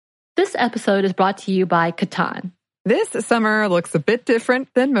This episode is brought to you by Catan. This summer looks a bit different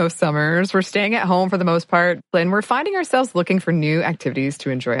than most summers. We're staying at home for the most part, and we're finding ourselves looking for new activities to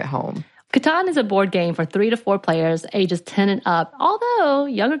enjoy at home. Catan is a board game for 3 to 4 players, ages 10 and up, although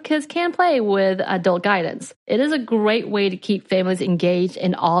younger kids can play with adult guidance. It is a great way to keep families engaged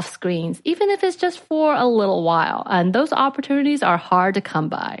and off screens, even if it's just for a little while. And those opportunities are hard to come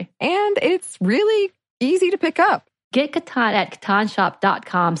by. And it's really easy to pick up. Get Catan at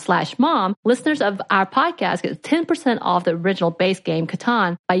catanshop.com/mom. Listeners of our podcast get 10% off the original base game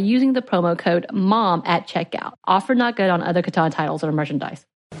Catan by using the promo code MOM at checkout. Offer not good on other Catan titles or merchandise.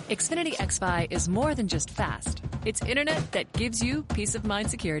 Xfinity XFi is more than just fast. It's internet that gives you peace of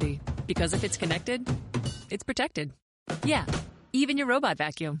mind security. Because if it's connected, it's protected. Yeah, even your robot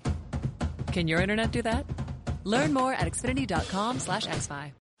vacuum. Can your internet do that? Learn more at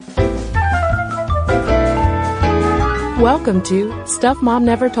xfinity.com/XFi. Welcome to Stuff Mom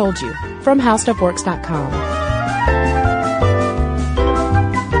Never Told You from HowStuffWorks.com.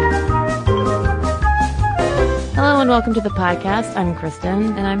 Hello and welcome to the podcast. I'm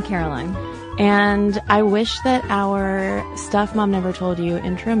Kristen. And I'm Caroline. And I wish that our Stuff Mom Never Told You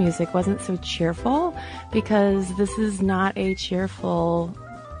intro music wasn't so cheerful, because this is not a cheerful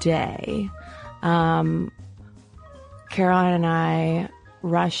day. Caroline and I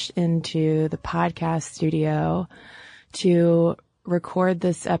rushed into the podcast studio to record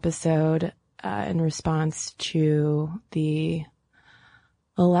this episode in response to the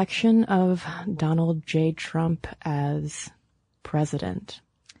election of Donald J. Trump as president.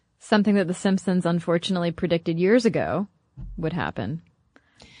 Something that The Simpsons unfortunately predicted years ago would happen.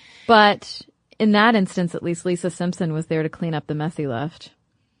 But in that instance, at least Lisa Simpson was there to clean up the mess he left.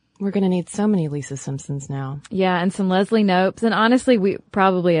 We're going to need so many Lisa Simpsons now. Yeah, and some Leslie Knopes, and honestly,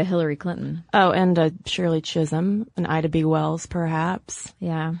 probably a Hillary Clinton. Oh, and a Shirley Chisholm, an Ida B. Wells, perhaps.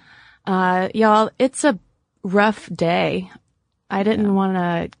 Yeah. Y'all, it's a rough day. I didn't want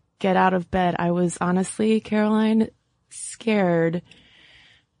to get out of bed. I was honestly, Caroline, scared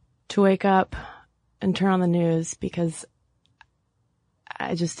to wake up and turn on the news because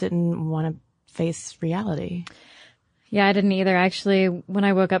I just didn't want to face reality. Yeah, I didn't either. Actually, when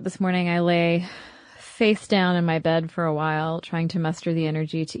I woke up this morning, I lay face down in my bed for a while, trying to muster the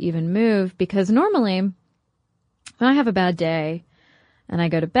energy to even move, because normally when I have a bad day and I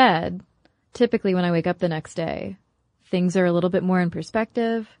go to bed, typically when I wake up the next day, things are a little bit more in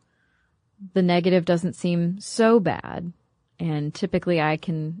perspective. The negative doesn't seem so bad. And typically I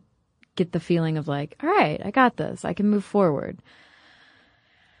can get the feeling of like, all right, I got this. I can move forward.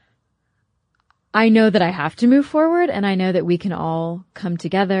 I know that I have to move forward, and I know that we can all come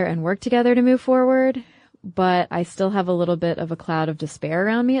together and work together to move forward, but I still have a little bit of a cloud of despair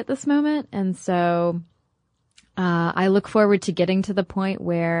around me at this moment. And so I look forward to getting to the point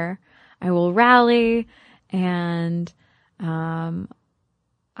where I will rally, and I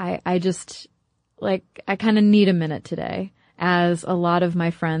just, like, I kind of need a minute today, as a lot of my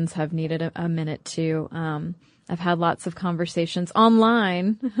friends have needed a minute too. I've had lots of conversations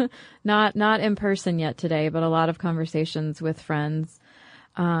online, not in person yet today, but a lot of conversations with friends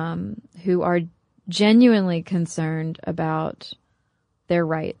who are genuinely concerned about their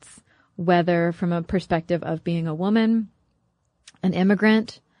rights, whether from a perspective of being a woman, an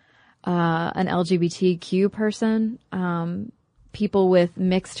immigrant, an LGBTQ person, people with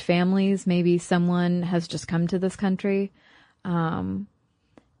mixed families. Maybe someone has just come to this country.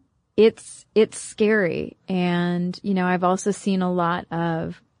 It's scary. And, you know, I've also seen a lot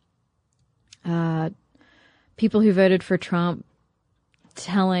of, people who voted for Trump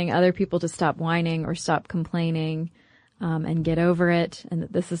telling other people to stop whining or stop complaining, and get over it, and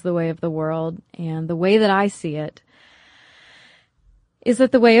that this is the way of the world. And the way that I see it is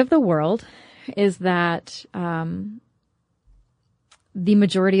that the way of the world is that, the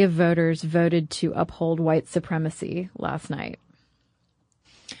majority of voters voted to uphold white supremacy last night.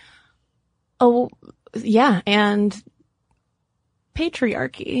 Oh, yeah, and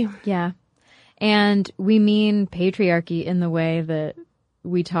patriarchy. Yeah. And we mean patriarchy in the way that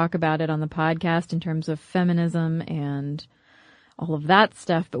we talk about it on the podcast in terms of feminism and all of that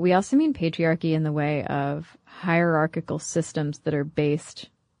stuff, but we also mean patriarchy in the way of hierarchical systems that are based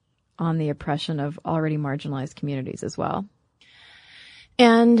on the oppression of already marginalized communities as well.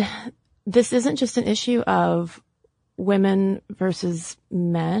 And this isn't just an issue of women versus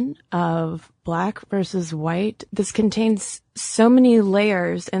men, of black versus white. This contains so many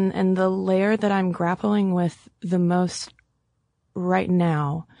layers, and the layer that I'm grappling with the most right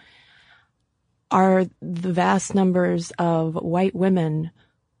now are the vast numbers of white women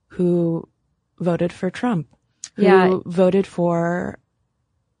who voted for Trump, who voted for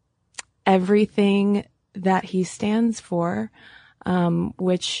everything that he stands for,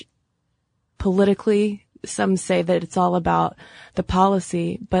 which politically, some say that it's all about the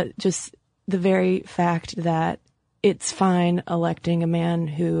policy, but just the very fact that it's fine electing a man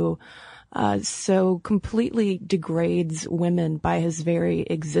who so completely degrades women by his very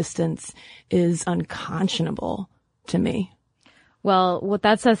existence is unconscionable to me. Well, what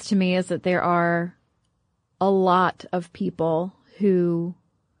that says to me is that there are a lot of people who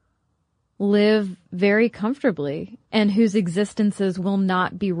live very comfortably and whose existences will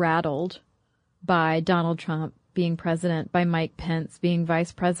not be rattled by Donald Trump being president, by Mike Pence being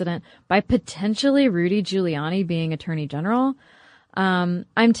vice president, by potentially Rudy Giuliani being attorney general.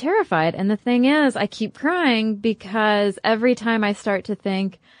 I'm terrified. And the thing is, I keep crying because every time I start to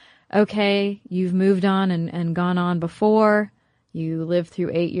think, okay, you've moved on and gone on before, you lived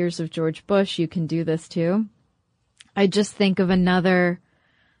through 8 years of George Bush, you can do this too. I just think of another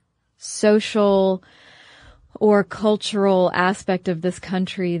social or cultural aspect of this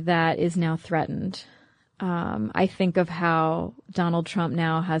country that is now threatened. I think of how Donald Trump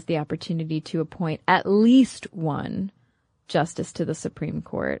now has the opportunity to appoint at least one justice to the Supreme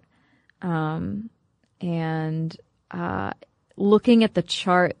Court. Looking at the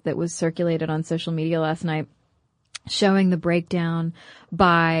chart that was circulated on social media last night, showing the breakdown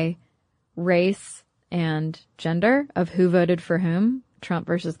by race and gender of who voted for whom, Trump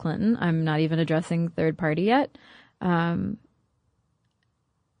versus Clinton. I'm not even addressing third party yet.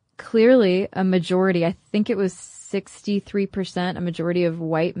 Clearly a majority, I think it was 63%, a majority of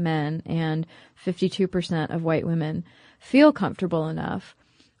white men and 52% of white women feel comfortable enough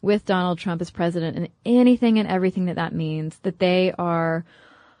with Donald Trump as president and anything and everything that means, that they are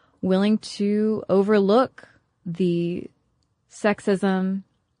willing to overlook the sexism,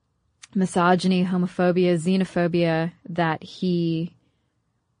 misogyny, homophobia, xenophobia that he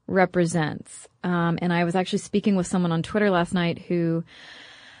represents. And I was actually speaking with someone on Twitter last night who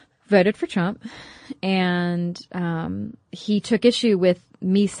voted for Trump, and he took issue with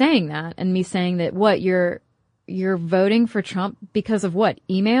me saying that, and me saying that, what, you're voting for Trump because of what?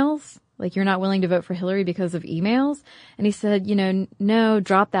 Emails? Like, you're not willing to vote for Hillary because of emails? And he said, no,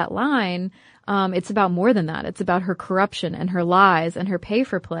 drop that line. It's about more than that. It's about her corruption and her lies and her pay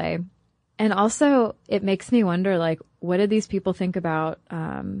for play. And also, it makes me wonder, like, what did these people think about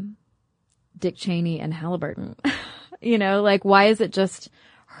Dick Cheney and Halliburton? Like, why is it just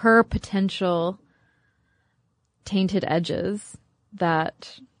her potential tainted edges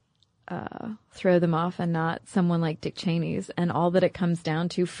that throw them off, and not someone like Dick Cheney's? And all that it comes down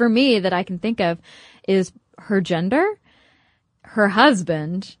to, for me, that I can think of, is her gender, her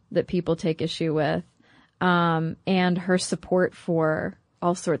husband that people take issue with, and her support for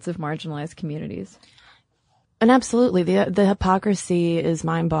all sorts of marginalized communities. And absolutely, the hypocrisy is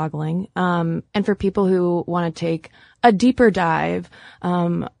mind-boggling. And for people who want to take a deeper dive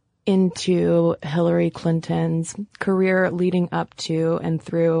into Hillary Clinton's career leading up to and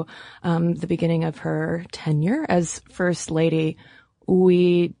through the beginning of her tenure as First Lady,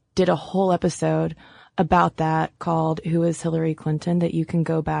 we did a whole episode about that called "Who is Hillary Clinton?" that you can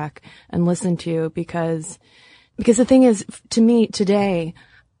go back and listen to, because the thing is, to me today,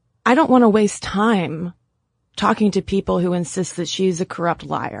 I don't want to waste time talking to people who insist that she's a corrupt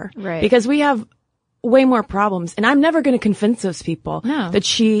liar. Right. Because we have way more problems. And I'm never going to convince those people that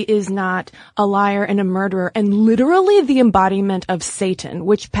she is not a liar and a murderer and literally the embodiment of Satan,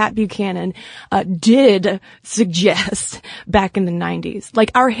 which Pat Buchanan did suggest back in the 90s.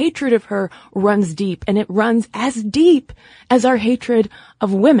 Like, our hatred of her runs deep, and it runs as deep as our hatred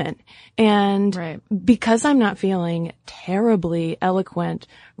of women. And because I'm not feeling terribly eloquent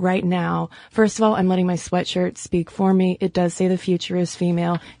right now, first of all, I'm letting my sweatshirt speak for me. It does say the future is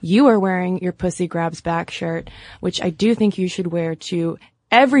female. You are wearing your Pussy Grabs Back shirt, which I do think you should wear to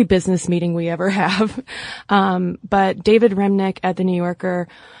every business meeting we ever have. But David Remnick at The New Yorker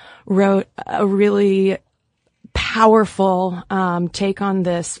wrote a really powerful take on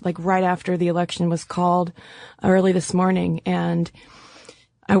this, like right after the election was called early this morning. And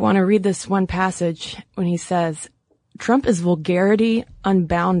I want to read this one passage when he says, "Trump is vulgarity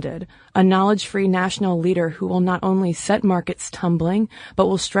unbounded, a knowledge-free national leader who will not only set markets tumbling, but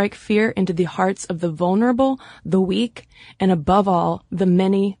will strike fear into the hearts of the vulnerable, the weak, and above all, the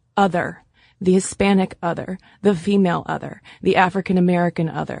many other. The Hispanic other, the female other, the African American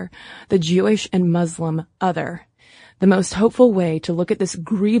other, the Jewish and Muslim other. The most hopeful way to look at this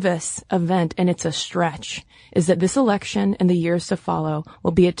grievous event, and it's a stretch, is that this election and the years to follow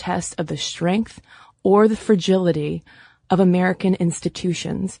will be a test of the strength or the fragility of American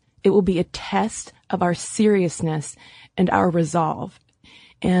institutions. It will be a test of our seriousness and our resolve.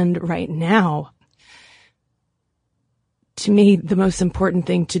 And right now, to me, the most important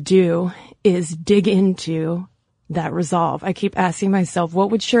thing to do is dig into that resolve. I keep asking myself,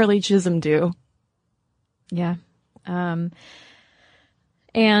 what would Shirley Chisholm do? Yeah.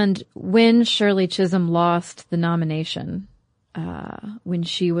 And when Shirley Chisholm lost the nomination, when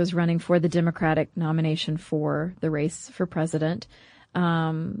she was running for the Democratic nomination for the race for president,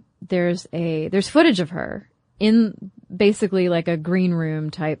 there's footage of her in basically like a green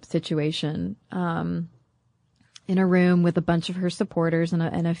room type situation, in a room with a bunch of her supporters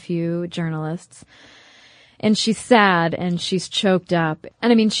and a few journalists. And she's sad and she's choked up.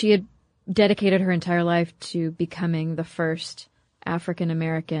 And I mean, she had dedicated her entire life to becoming the first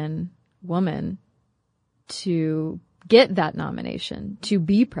African-American woman to get that nomination, to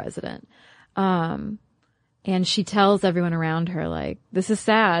be president. And she tells everyone around her, like, this is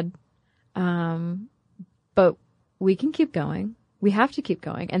sad, but we can keep going. We have to keep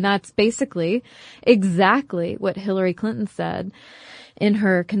going. And that's basically exactly what Hillary Clinton said in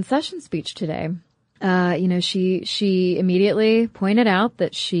her concession speech today. She immediately pointed out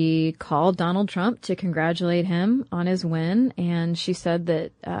that she called Donald Trump to congratulate him on his win. And she said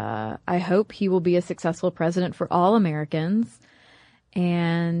that, I hope he will be a successful president for all Americans.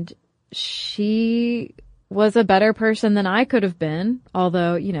 And she was a better person than I could have been.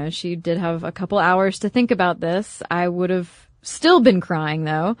 Although, she did have a couple hours to think about this. I would have still been crying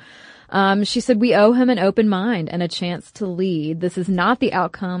though. She said, we owe him an open mind and a chance to lead. This is not the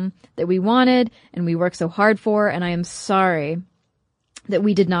outcome that we wanted and we worked so hard for, and I am sorry that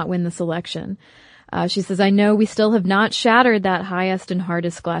we did not win this election. She says, I know we still have not shattered that highest and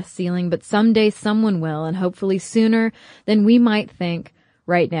hardest glass ceiling, but someday someone will, and hopefully sooner than we might think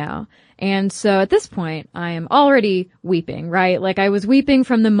right now. And so at this point, I am already weeping, right? Like I was weeping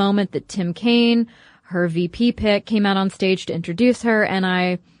from the moment that Tim Kaine, her VP pick, came out on stage to introduce her, and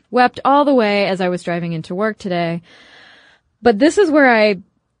I wept all the way as I was driving into work today. But this is where I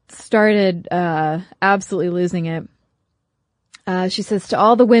started absolutely losing it. She says, to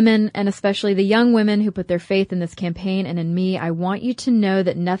all the women, and especially the young women who put their faith in this campaign and in me, I want you to know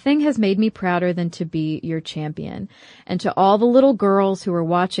that nothing has made me prouder than to be your champion. And to all the little girls who are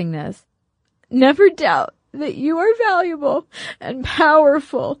watching this, never doubt that you are valuable and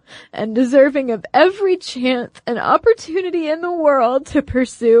powerful and deserving of every chance and opportunity in the world to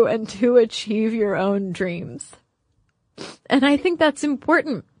pursue and to achieve your own dreams. And I think that's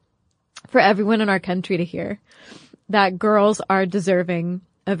important for everyone in our country to hear, that girls are deserving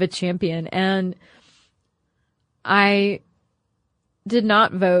of a champion. And I did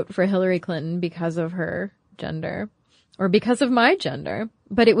not vote for Hillary Clinton because of her gender or because of my gender,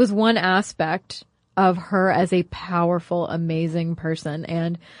 but it was one aspect of her as a powerful, amazing person.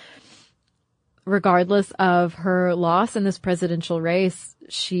 And regardless of her loss in this presidential race,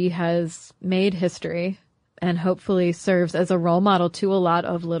 she has made history and hopefully serves as a role model to a lot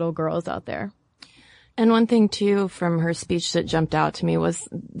of little girls out there. And one thing, too, from her speech that jumped out to me was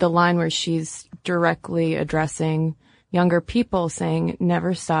the line where she's directly addressing younger people, saying,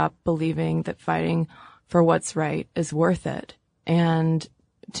 never stop believing that fighting for what's right is worth it. And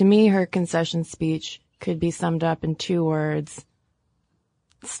to me, her concession speech could be summed up in 2 words: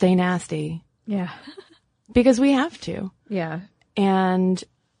 stay nasty. Yeah. Because we have to. Yeah. And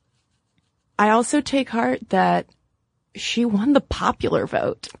I also take heart that she won the popular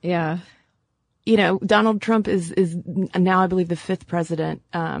vote. Yeah. Donald Trump is now, I believe, the 5th president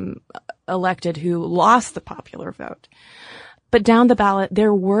elected who lost the popular vote. But down the ballot,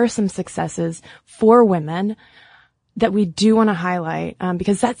 there were some successes for women that we do want to highlight,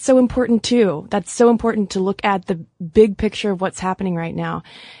 because that's so important too. That's so important to look at the big picture of what's happening right now.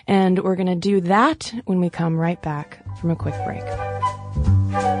 And we're going to do that when we come right back from a quick break.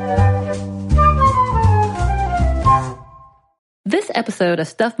 This episode of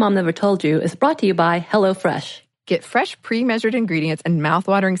Stuff Mom Never Told You is brought to you by HelloFresh. Get fresh, pre-measured ingredients and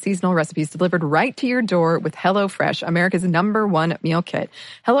mouth-watering seasonal recipes delivered right to your door with HelloFresh, America's #1 meal kit.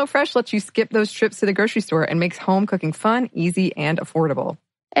 HelloFresh lets you skip those trips to the grocery store and makes home cooking fun, easy, and affordable.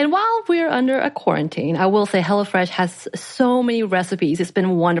 And while we're under a quarantine, I will say HelloFresh has so many recipes. It's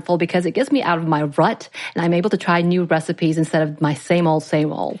been wonderful because it gets me out of my rut and I'm able to try new recipes instead of my same old,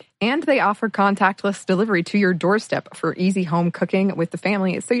 same old. And they offer contactless delivery to your doorstep for easy home cooking with the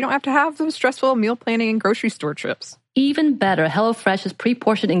family, so you don't have to have those stressful meal planning and grocery store trips. Even better, HelloFresh's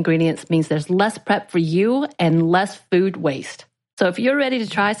pre-portioned ingredients means there's less prep for you and less food waste. So if you're ready to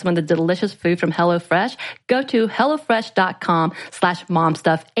try some of the delicious food from HelloFresh, go to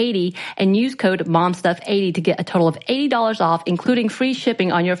HelloFresh.com/MomStuff80 and use code MomStuff80 to get a total of $80 off, including free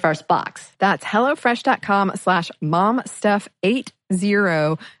shipping on your first box. That's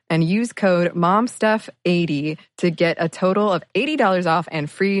HelloFresh.com/MomStuff80 and use code MomStuff80 to get a total of $80 off and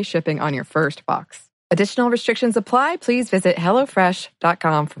free shipping on your first box. Additional restrictions apply. Please visit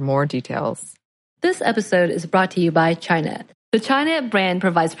HelloFresh.com for more details. This episode is brought to you by Chinet. The Chinet brand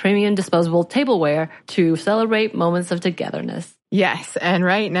provides premium disposable tableware to celebrate moments of togetherness. Yes, and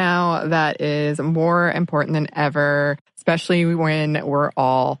right now that is more important than ever, especially when we're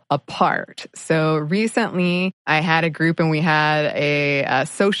all apart. So recently I had a group and we had a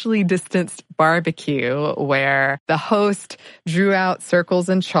socially distanced barbecue where the host drew out circles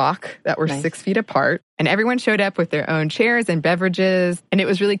and chalk that were 6 feet apart. And everyone showed up with their own chairs and beverages. And it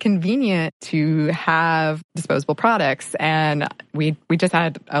was really convenient to have disposable products. And we just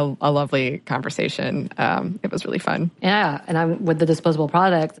had a lovely conversation. It was really fun. Yeah. And with the disposable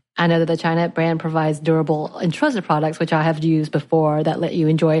products, I know that the Chinet brand provides durable and trusted products, which I have used before, that let you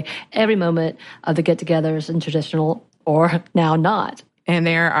enjoy every moment of the get-togethers and traditional or now not. And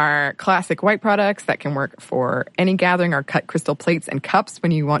there are classic white products that can work for any gathering, or cut crystal plates and cups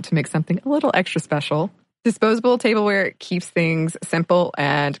when you want to make something a little extra special. Disposable tableware keeps things simple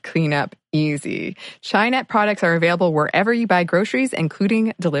and cleanup easy. Chinet products are available wherever you buy groceries,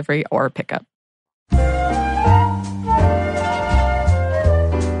 including delivery or pickup.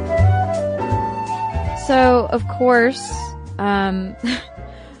 So, of course,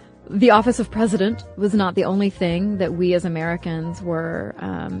 the office of president was not the only thing that we as Americans were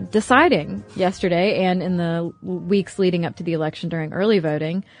deciding yesterday and in the weeks leading up to the election during early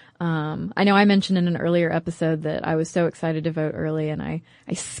voting. I know I mentioned in an earlier episode that I was so excited to vote early, and I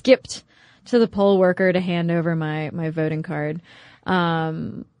skipped to the poll worker to hand over my voting card.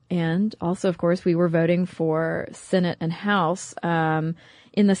 And also, of course, we were voting for Senate and House. In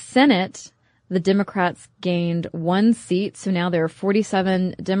the Senate, the Democrats gained 1 seat, so now there are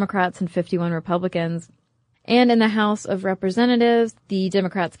 47 Democrats and 51 Republicans. And in the House of Representatives, the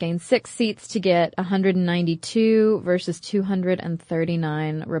Democrats gained 6 seats to get 192 versus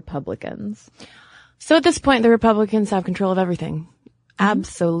 239 Republicans. So at this point, the Republicans have control of everything.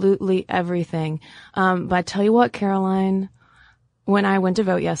 Absolutely everything. But I tell you what, Caroline, when I went to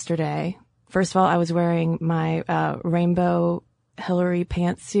vote yesterday, first of all, I was wearing my rainbow Hillary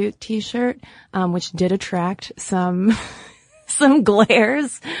pantsuit t-shirt, which did attract some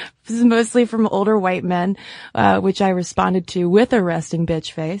glares, mostly from older white men, which I responded to with a resting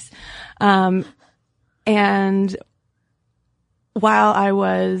bitch face. And while I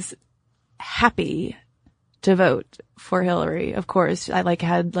was happy to vote for Hillary, of course, I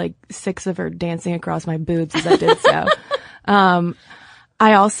had 6 of her dancing across my boobs as I did so.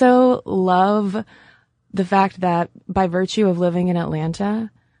 I also love the fact that by virtue of living in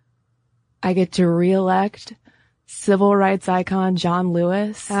Atlanta, I get to reelect civil rights icon John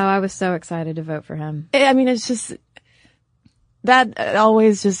Lewis. Oh, I was so excited to vote for him. I mean, it's just, that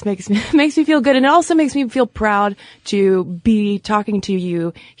always just makes me feel good. And it also makes me feel proud to be talking to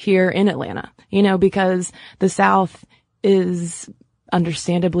you here in Atlanta, because the South is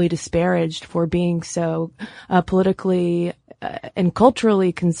understandably disparaged for being so politically and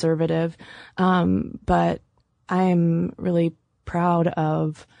culturally conservative. But I'm really proud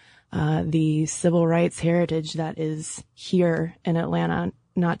of the civil rights heritage that is here in Atlanta.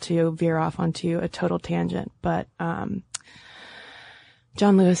 Not to veer off onto a total tangent, but John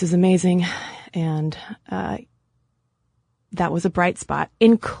Lewis is amazing, and that was a bright spot,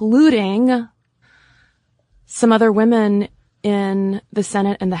 including some other women in the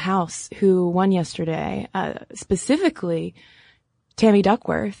Senate and the House who won yesterday, specifically Tammy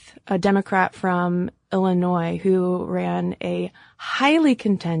Duckworth, a Democrat from Illinois who ran a highly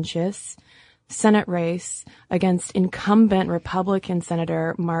contentious Senate race against incumbent Republican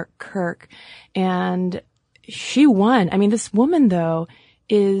Senator Mark Kirk. And she won. I mean, this woman, though,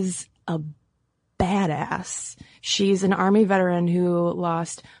 is a badass. She's an Army veteran who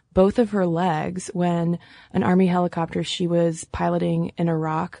lost both of her legs when an Army helicopter she was piloting in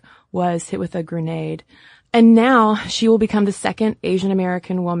Iraq was hit with a grenade. And now she will become the second Asian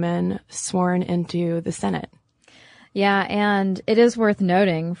American woman sworn into the Senate. Yeah, and it is worth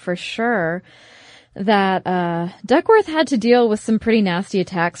noting for sure that Duckworth had to deal with some pretty nasty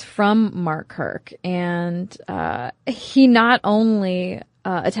attacks from Mark Kirk. And he not only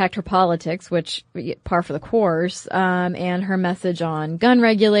attacked her politics, which par for the course, and her message on gun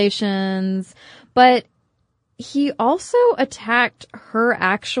regulations, but he also attacked her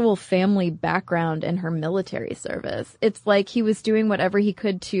actual family background and her military service. It's like he was doing whatever he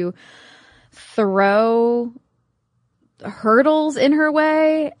could to throw hurdles in her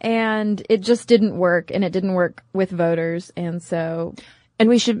way, and it just didn't work, and it didn't work with voters. And so, and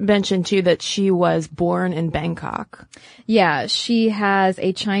we should mention too that she was born in Bangkok. Yeah, she has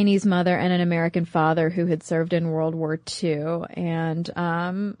a Chinese mother and an American father who had served in World War II. And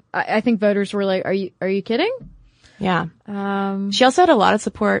I think voters were like, "Are you kidding?" Yeah. She also had a lot of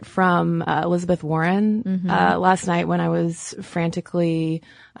support from Elizabeth Warren. Last night when I was frantically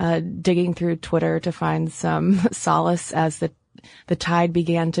digging through Twitter to find some solace as the tide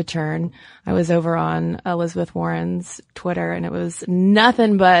began to turn, I was over on Elizabeth Warren's Twitter, and it was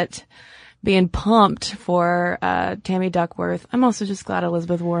nothing but being pumped for Tammy Duckworth. I'm also just glad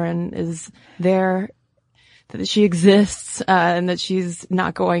Elizabeth Warren is there, that she exists, and that she's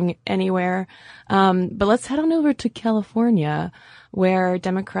not going anywhere. But let's head on over to California, where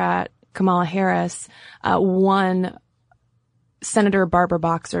Democrat Kamala Harris won Senator Barbara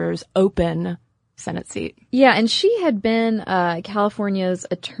Boxer's open Senate seat. Yeah, and she had been California's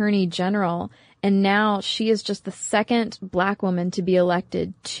attorney general, and now she is just the second black woman to be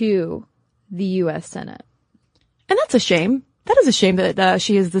elected to the U.S. Senate. And that's a shame. That is a shame that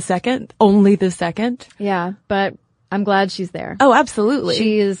she is the second, only the second. Yeah, but I'm glad she's there. Oh, absolutely.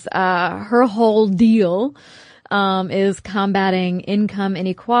 She's her whole deal is combating income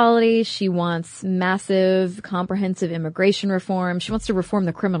inequality. She wants massive, comprehensive immigration reform. She wants to reform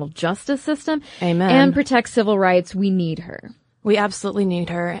the criminal justice system. Amen. And protect civil rights. We need her. We absolutely need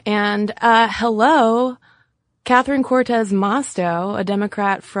her. And hello, Catherine Cortez Masto, a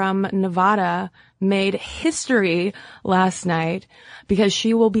Democrat from Nevada, made history last night because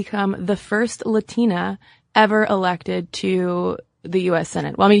she will become the first Latina ever elected to the U.S.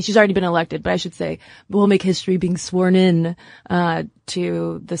 Senate. Well, I mean, she's already been elected, but I should say we'll make history being sworn in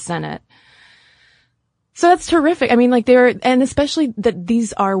to the Senate. So that's terrific. I mean, like and especially that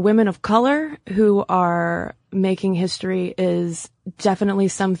these are women of color who are making history is definitely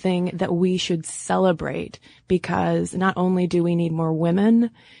something that we should celebrate, because not only do we need more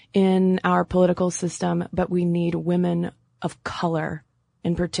women in our political system, but we need women of color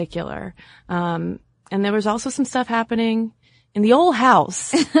in particular. And there was also some stuff happening in the old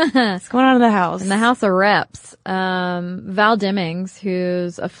house. What's going on in the House? In the House of Reps, Val Demings,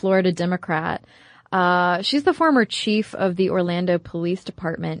 who's a Florida Democrat, she's the former chief of the Orlando Police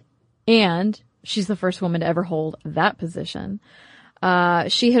Department, and she's the first woman to ever hold that position.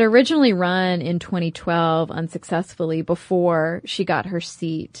 She had originally run in 2012 unsuccessfully before she got her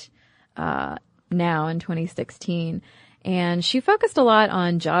seat, now in 2016. And she focused a lot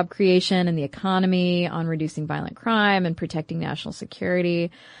on job creation and the economy, on reducing violent crime and protecting national security,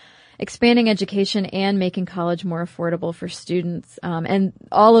 expanding education, and making college more affordable for students. And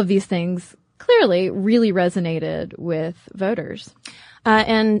all of these things clearly really resonated with voters.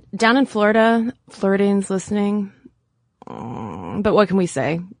 And down in Florida, Floridians listening, but what can we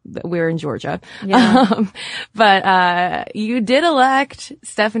say? We're in Georgia. Yeah. But you did elect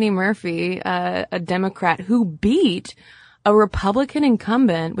Stephanie Murphy, a Democrat who beat a Republican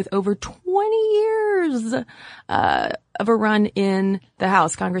incumbent with over 20 years of a run in the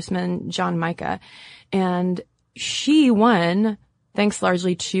House, Congressman John Mica. And she won thanks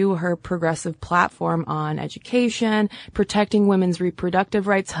largely to her progressive platform on education, protecting women's reproductive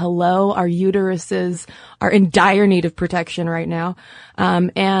rights. Hello, our uteruses are in dire need of protection right now.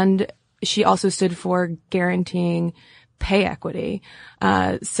 And she also stood for guaranteeing pay equity.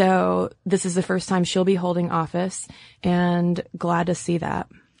 So this is the first time she'll be holding office, and glad to see that.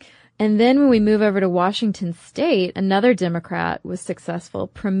 And then when we move over to Washington State, another Democrat was successful.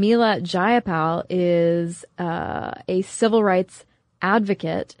 Pramila Jayapal is a civil rights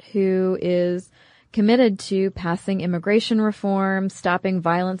advocate who is committed to passing immigration reform, stopping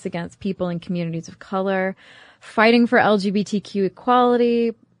violence against people in communities of color, fighting for LGBTQ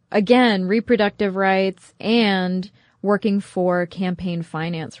equality, again, reproductive rights, and working for campaign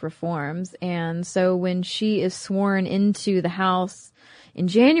finance reforms. And so when she is sworn into the House in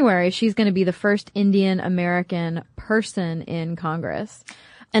January, she's going to be the first Indian American person in Congress.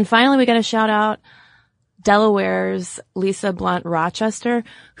 And finally, we got to shout out Delaware's Lisa Blunt Rochester,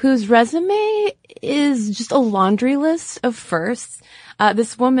 whose resume is just a laundry list of firsts.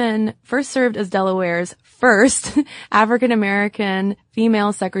 This woman first served as Delaware's first African-American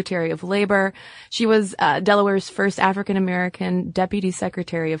female Secretary of Labor. She was Delaware's first African-American Deputy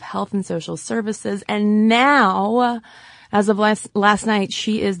Secretary of Health and Social Services. And now, as of last night,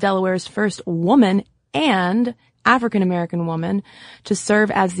 she is Delaware's first woman and African-American woman to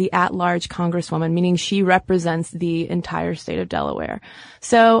serve as the at-large congresswoman, meaning she represents the entire state of Delaware.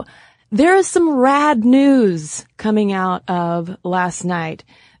 So there is some rad news coming out of last night.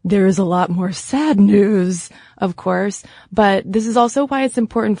 There is a lot more sad news, of course, but this is also why it's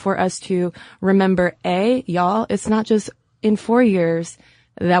important for us to remember, y'all, it's not just in 4 years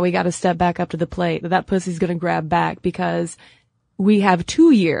that we got to step back up to the plate, that pussy's going to grab back, because we have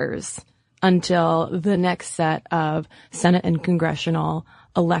 2 years until the next set of Senate and congressional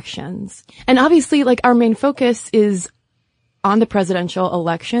elections. And obviously, like, our main focus is on the presidential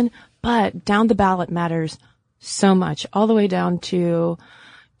election, but down the ballot matters so much, all the way down to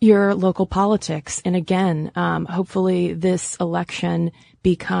your local politics. And again, hopefully this election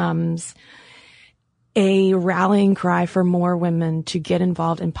becomes a rallying cry for more women to get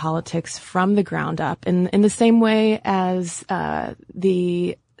involved in politics from the ground up. In the same way as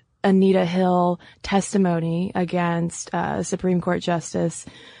the Anita Hill testimony against Supreme Court Justice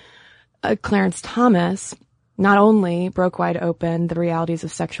Clarence Thomas not only broke wide open the realities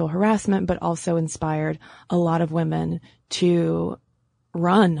of sexual harassment, but also inspired a lot of women to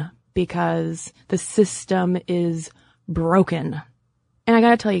run, because the system is broken. And I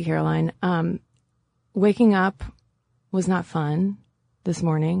gotta tell you, Caroline, waking up was not fun this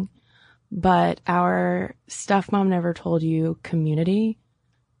morning, but our Stuff Mom Never Told You community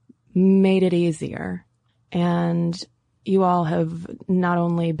made it easier. And you all have not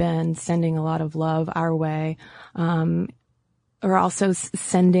only been sending a lot of love our way, or also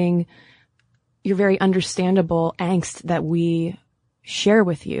sending your very understandable angst that we share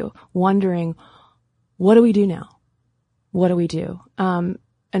with you, wondering, what do we do now? What do we do? And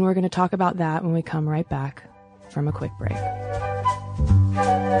we're going to talk about that when we come right back from a quick break.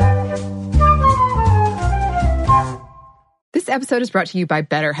 This episode is brought to you by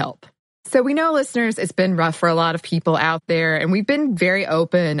BetterHelp. So we know, listeners, it's been rough for a lot of people out there, and we've been very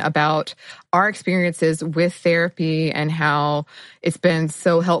open about our experiences with therapy and how it's been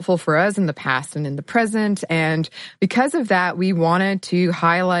so helpful for us in the past and in the present. And because of that, we wanted to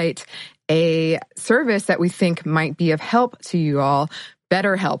highlight a service that we think might be of help to you all,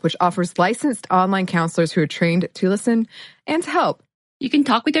 BetterHelp, which offers licensed online counselors who are trained to listen and to help. You can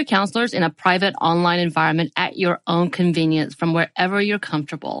talk with your counselors in a private online environment at your own convenience from wherever you're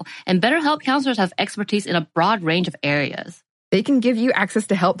comfortable. And BetterHelp counselors have expertise in a broad range of areas. They can give you access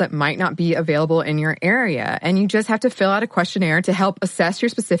to help that might not be available in your area. And you just have to fill out a questionnaire to help assess your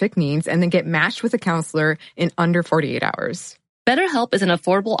specific needs and then get matched with a counselor in under 48 hours. BetterHelp is an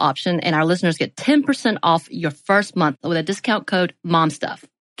affordable option, and our listeners get 10% off your first month with a discount code MOMSTUFF.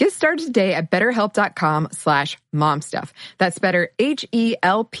 Get started today at BetterHelp.com/momstuff. That's better,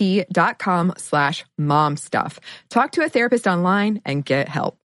 HELP.com/momstuff. Talk to a therapist online and get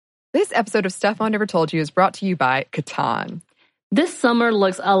help. This episode of Stuff Mom Never Told You is brought to you by Catan. This summer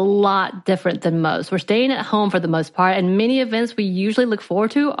looks a lot different than most. We're staying at home for the most part, and many events we usually look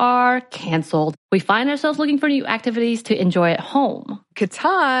forward to are canceled. We find ourselves looking for new activities to enjoy at home.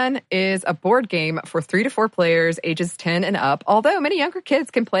 Catan is a board game for 3 to 4 players, ages 10 and up. Although many younger kids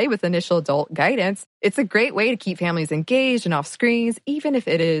can play with initial adult guidance, it's a great way to keep families engaged and off screens, even if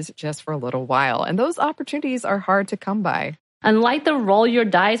it is just for a little while. And those opportunities are hard to come by. Unlike the roll your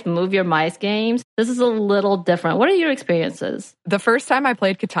dice, move your mice games, this is a little different. What are your experiences? The first time I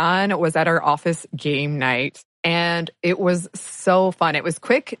played Catan was at our office game night. And it was so fun. It was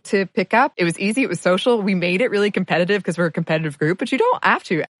quick to pick up. It was easy. It was social. We made it really competitive because we're a competitive group, but you don't have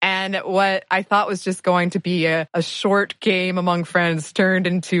to. And what I thought was just going to be a short game among friends turned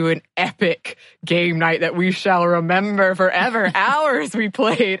into an epic game night that we shall remember forever. Hours we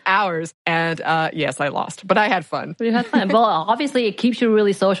played, hours. And yes, I lost, but I had fun. You had fun. Well, obviously it keeps you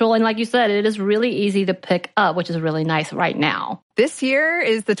really social. And like you said, it is really easy to pick up, which is really nice right now. This year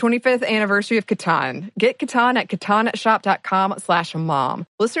is the 25th anniversary of Catan. Get Catan at catanshop.com/mom.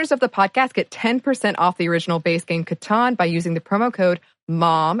 Listeners of the podcast get 10% off the original base game Catan by using the promo code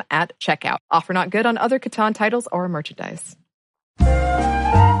MOM at checkout. Offer not good on other Catan titles or merchandise. So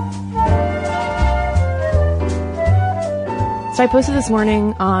I posted this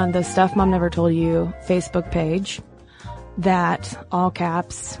morning on the Stuff Mom Never Told You Facebook page that all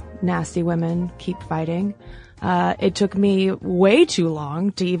caps, nasty women keep fighting. It took me way too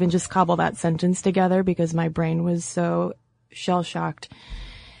long to even just cobble that sentence together because my brain was so shell-shocked.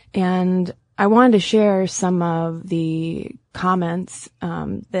 And I wanted to share some of the comments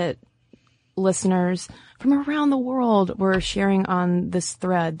that listeners from around the world were sharing on this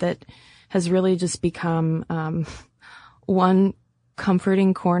thread that has really just become one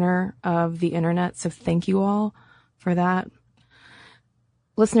comforting corner of the internet. So thank you all for that.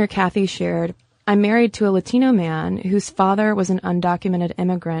 Listener Kathy shared, I'm married to a Latino man whose father was an undocumented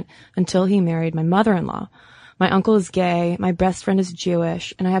immigrant until he married my mother-in-law. My uncle is gay, my best friend is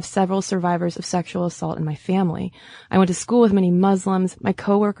Jewish, and I have several survivors of sexual assault in my family. I went to school with many Muslims, my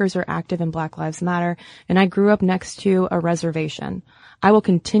coworkers are active in Black Lives Matter, and I grew up next to a reservation. I will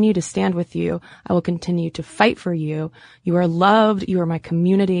continue to stand with you. I will continue to fight for you. You are loved. You are my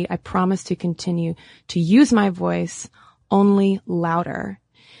community. I promise to continue to use my voice, only louder.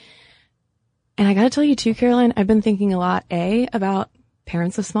 And I gotta tell you too, Caroline, I've been thinking a lot, about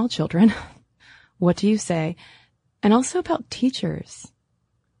parents of small children. What do you say? And also about teachers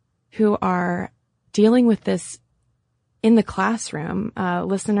who are dealing with this in the classroom.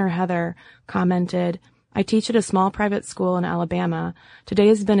 Listener Heather commented, I teach at a small private school in Alabama. Today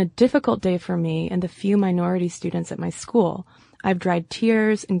has been a difficult day for me and the few minority students at my school. I've dried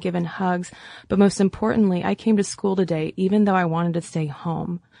tears and given hugs, but most importantly, I came to school today even though I wanted to stay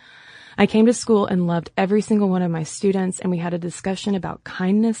home. I came to school and loved every single one of my students, and we had a discussion about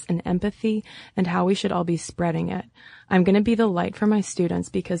kindness and empathy and how we should all be spreading it. I'm going to be the light for my students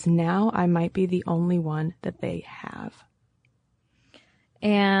because now I might be the only one that they have.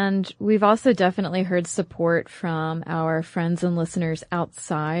 And we've also definitely heard support from our friends and listeners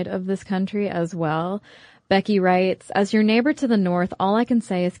outside of this country as well. Becky writes, as your neighbor to the north, all I can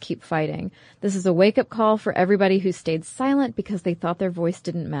say is keep fighting. This is a wake-up call for everybody who stayed silent because they thought their voice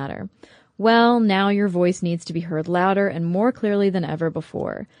didn't matter. Well, now your voice needs to be heard louder and more clearly than ever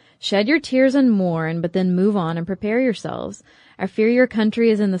before. Shed your tears and mourn, but then move on and prepare yourselves. I fear your country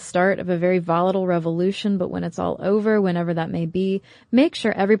is in the start of a very volatile revolution, but when it's all over, whenever that may be, make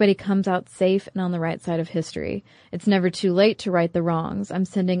sure everybody comes out safe and on the right side of history. It's never too late to right the wrongs. I'm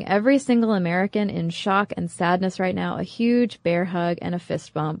sending every single American in shock and sadness right now a huge bear hug and a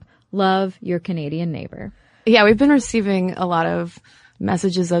fist bump. Love, your Canadian neighbor. Yeah, we've been receiving a lot of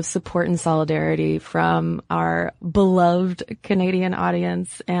messages of support and solidarity from our beloved Canadian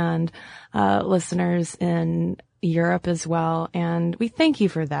audience and listeners in Europe as well. And we thank you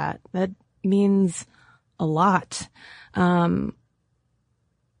for that. That means a lot. And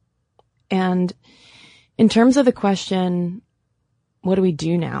in terms of the question, what do we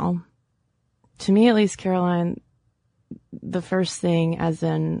do now? To me, at least, Caroline, the first thing, as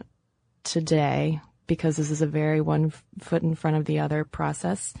in today, because this is a very one foot in front of the other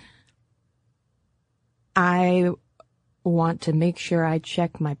process, I want to make sure I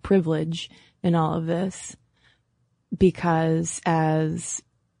check my privilege in all of this, because as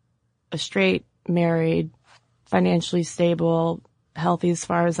a straight, married, financially stable, healthy as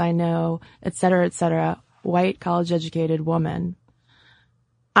far as I know, et cetera, white, college-educated woman,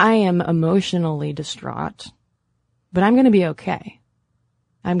 I am emotionally distraught, but I'm going to be okay.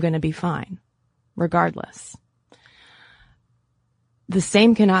 I'm going to be fine, regardless. The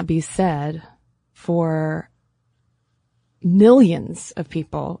same cannot be said for millions of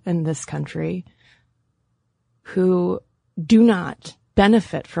people in this country who do not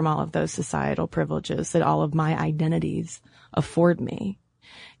benefit from all of those societal privileges that all of my identities afford me.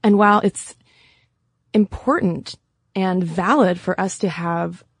 And while it's important and valid for us to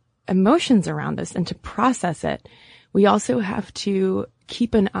have emotions around this and to process it, we also have to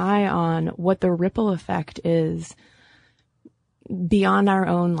keep an eye on what the ripple effect is beyond our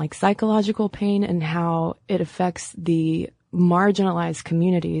own psychological pain and how it affects the marginalized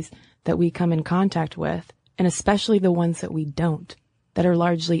communities that we come in contact with, and especially the ones that we don't, that are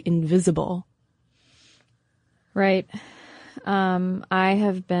largely invisible. Right. I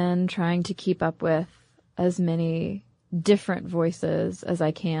have been trying to keep up with as many different voices as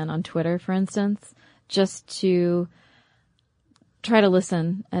I can on Twitter, for instance, just to try to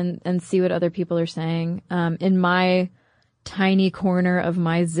listen and see what other people are saying. In my tiny corner of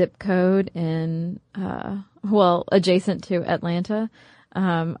my zip code in, adjacent to Atlanta,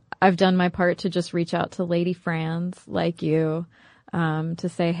 I've done my part to just reach out to lady friends like you, to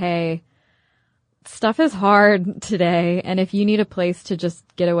say, hey, stuff is hard today. And if you need a place to just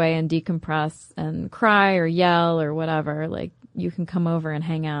get away and decompress and cry or yell or whatever, you can come over and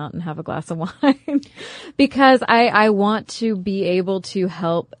hang out and have a glass of wine because I want to be able to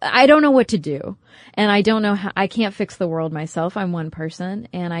help. I don't know what to do, and I don't know how. I can't fix the world myself. I'm one person,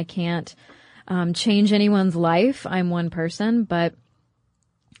 and I can't change anyone's life. I'm one person, but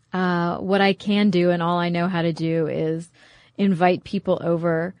what I can do and all I know how to do is invite people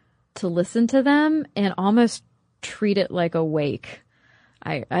over to listen to them and almost treat it like a wake.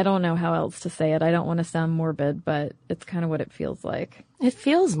 I don't know how else to say it. I don't want to sound morbid, but it's kind of what it feels like. It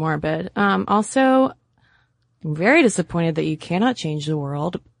feels morbid. Also, I'm very disappointed that you cannot change the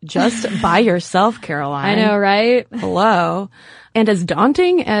world just by yourself, Caroline. I know, right? Hello. And as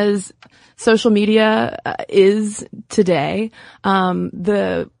daunting as social media is today,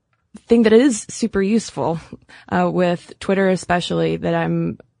 the thing that is super useful, with Twitter especially, that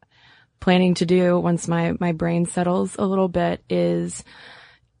I'm planning to do once my brain settles a little bit, is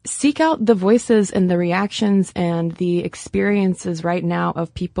seek out the voices and the reactions and the experiences right now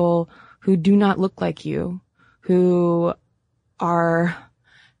of people who do not look like you, who are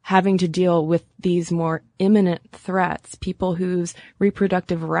having to deal with these more imminent threats, people whose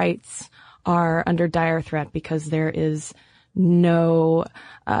reproductive rights are under dire threat because there is no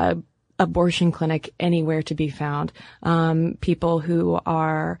abortion clinic anywhere to be found, people who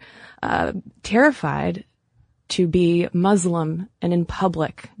are terrified to be Muslim and in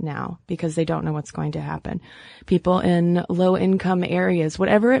public now because they don't know what's going to happen, people in low income areas,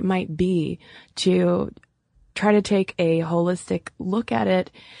 whatever it might be, to try to take a holistic look at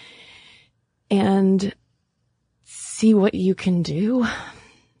it and see what you can do.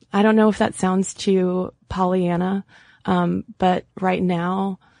 I don't know if that sounds too Pollyanna, but right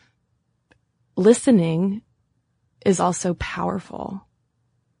now, listening is also powerful.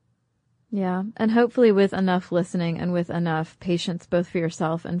 Yeah. And hopefully with enough listening and with enough patience, both for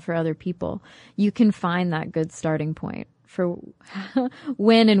yourself and for other people, you can find that good starting point for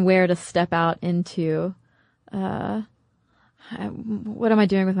when and where to step out into, what am I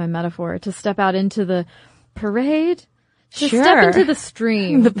doing with my metaphor? To step out into the parade, to step into the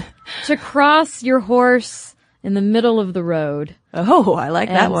stream, to cross your horse in the middle of the road. Oh, I like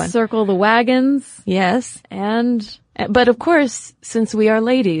that one. Circle the wagons. Yes. But of course, since we are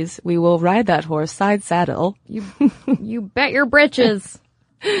ladies, we will ride that horse side saddle. You bet your britches.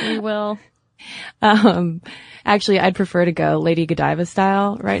 We will. Actually, I'd prefer to go Lady Godiva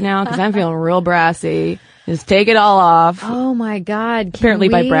style right now because I'm feeling real brassy. Just take it all off. Oh my God. Apparently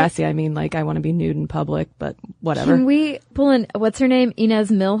by brassy, I mean like I want to be nude in public, but whatever. Can we pull in, what's her name? Inez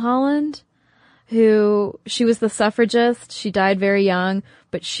Milholland, she was the suffragist. She died very young,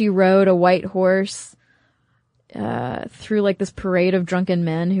 but she rode a white horse, through like this parade of drunken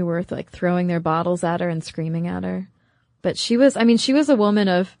men who were like throwing their bottles at her and screaming at her. But she was a woman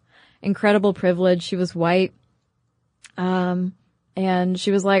of incredible privilege. She was white. And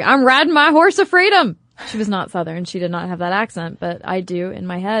she was like, I'm riding my horse of freedom. She was not Southern. She did not have that accent, but I do in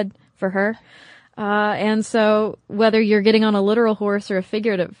my head for her. And so whether you're getting on a literal horse or a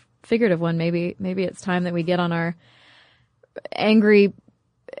figurative one, maybe it's time that we get on our angry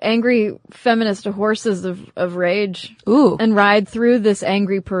feminist horses of rage. Ooh. And ride through this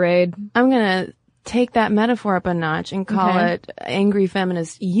angry parade. I'm going to take that metaphor up a notch and call it angry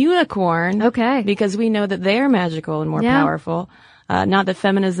feminist unicorn. Okay. Because we know that they are magical and more powerful. Not that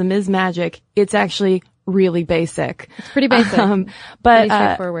feminism is magic. It's actually really basic. It's pretty basic. But pretty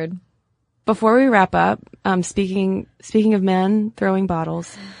straightforward. Before we wrap up, speaking of men throwing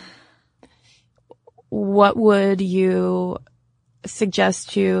bottles, what would you suggest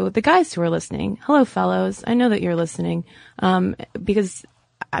to the guys who are listening? Hello, fellows. I know that you're listening, because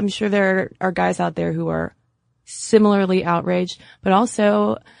I'm sure there are guys out there who are similarly outraged, but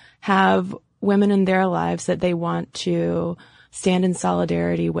also have women in their lives that they want to stand in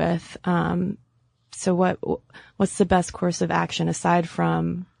solidarity with. So what's the best course of action aside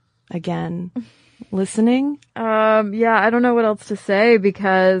from, again, listening? Yeah, I don't know what else to say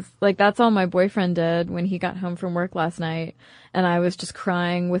because like that's all my boyfriend did when he got home from work last night and I was just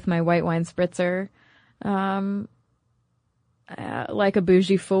crying with my white wine spritzer. Like a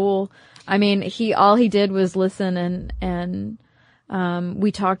bougie fool. I mean, all he did was listen and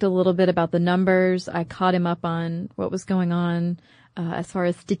we talked a little bit about the numbers. I caught him up on what was going on, as far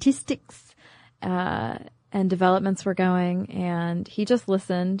as statistics, and developments were going. And he just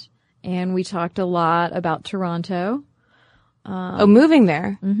listened and we talked a lot about Toronto. Moving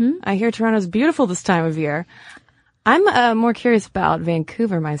there. Mm-hmm. I hear Toronto's beautiful this time of year. I'm more curious about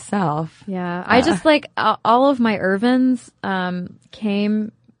Vancouver myself. Yeah. I just like all of my Irvins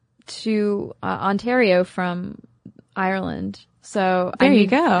came to Ontario from Ireland. So you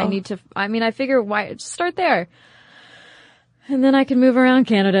go. I figure why just start there. And then I can move around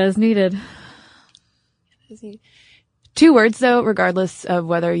Canada as needed. 2 words though, regardless of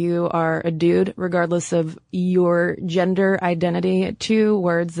whether you are a dude, regardless of your gender identity, 2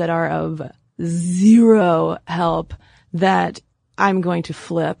 words that are of zero help that I'm going to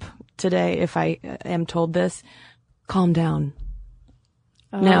flip today if I am told this. Calm down.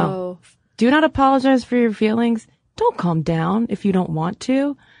 Oh. No. Do not apologize for your feelings. Don't calm down if you don't want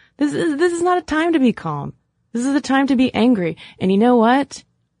to. This is not a time to be calm. This is a time to be angry. And you know what?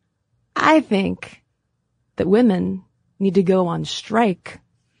 I think that women need to go on strike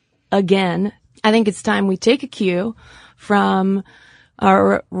again. I think it's time we take a cue from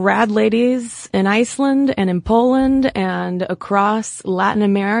our rad ladies in Iceland and in Poland and across Latin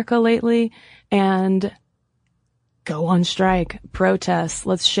America lately and go on strike, protest.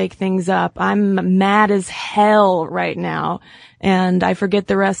 Let's shake things up. I'm mad as hell right now. And I forget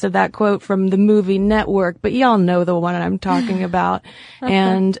the rest of that quote from the movie Network, but y'all know the one I'm talking about.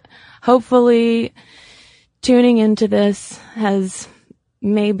 And hopefully tuning into this has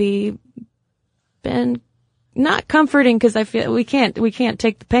maybe been not comforting, because I feel we can't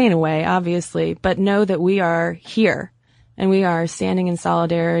take the pain away, obviously, but know that we are here and we are standing in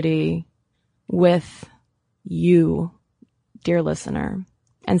solidarity with you, dear listener,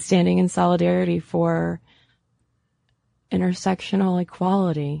 and standing in solidarity for intersectional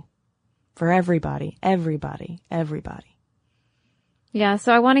equality for everybody. Yeah,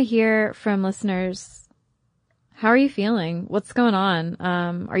 so I want to hear from listeners. How are you feeling? What's going on?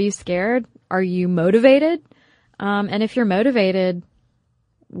 Are you scared? Are you motivated? And if you're motivated,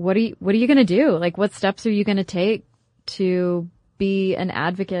 what are you going to do? Like, what steps are you going to take to be an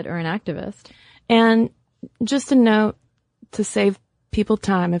advocate or an activist? And just a note to save people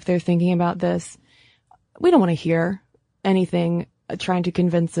time if they're thinking about this, we don't want to hear anything trying to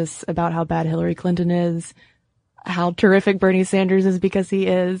convince us about how bad Hillary Clinton is, how terrific Bernie Sanders is because he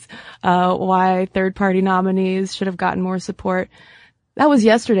is, why third-party nominees should have gotten more support. That was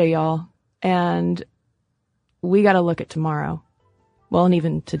yesterday, y'all. And we got to look at tomorrow. Well, and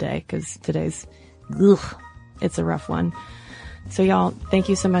even today, because today's, it's a rough one. So y'all, thank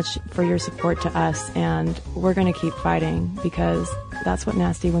you so much for your support to us, and we're going to keep fighting because that's what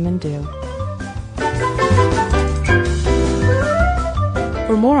nasty women do.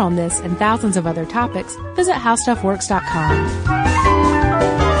 For more on this and thousands of other topics, visit howstuffworks.com.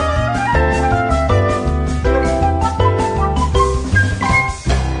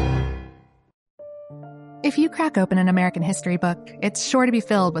 If you crack open an American history book, it's sure to be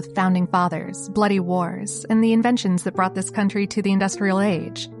filled with founding fathers, bloody wars, and the inventions that brought this country to the industrial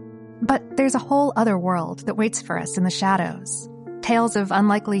age. But there's a whole other world that waits for us in the shadows. Tales of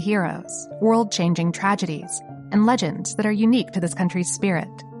unlikely heroes, world-changing tragedies, and legends that are unique to this country's spirit.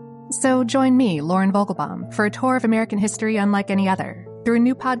 So join me, Lauren Vogelbaum, for a tour of American history unlike any other, through a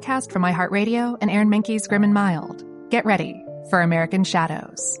new podcast from iHeartRadio and Aaron Mahnke's Grim and Mild. Get ready for American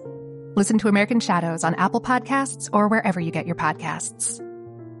Shadows. Listen to American Shadows on Apple Podcasts or wherever you get your podcasts.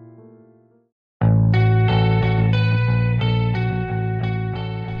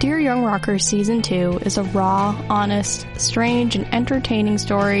 Dear Young Rocker Season 2 is a raw, honest, strange, and entertaining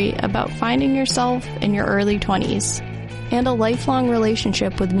story about finding yourself in your early 20s and a lifelong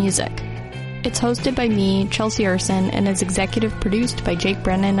relationship with music. It's hosted by me, Chelsea Urson, and is executive produced by Jake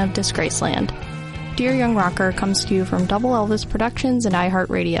Brennan of Disgraceland. Dear Young Rocker comes to you from Double Elvis Productions and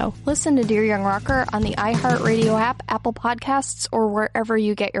iHeartRadio. Listen to Dear Young Rocker on the iHeartRadio app, Apple Podcasts, or wherever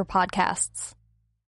you get your podcasts.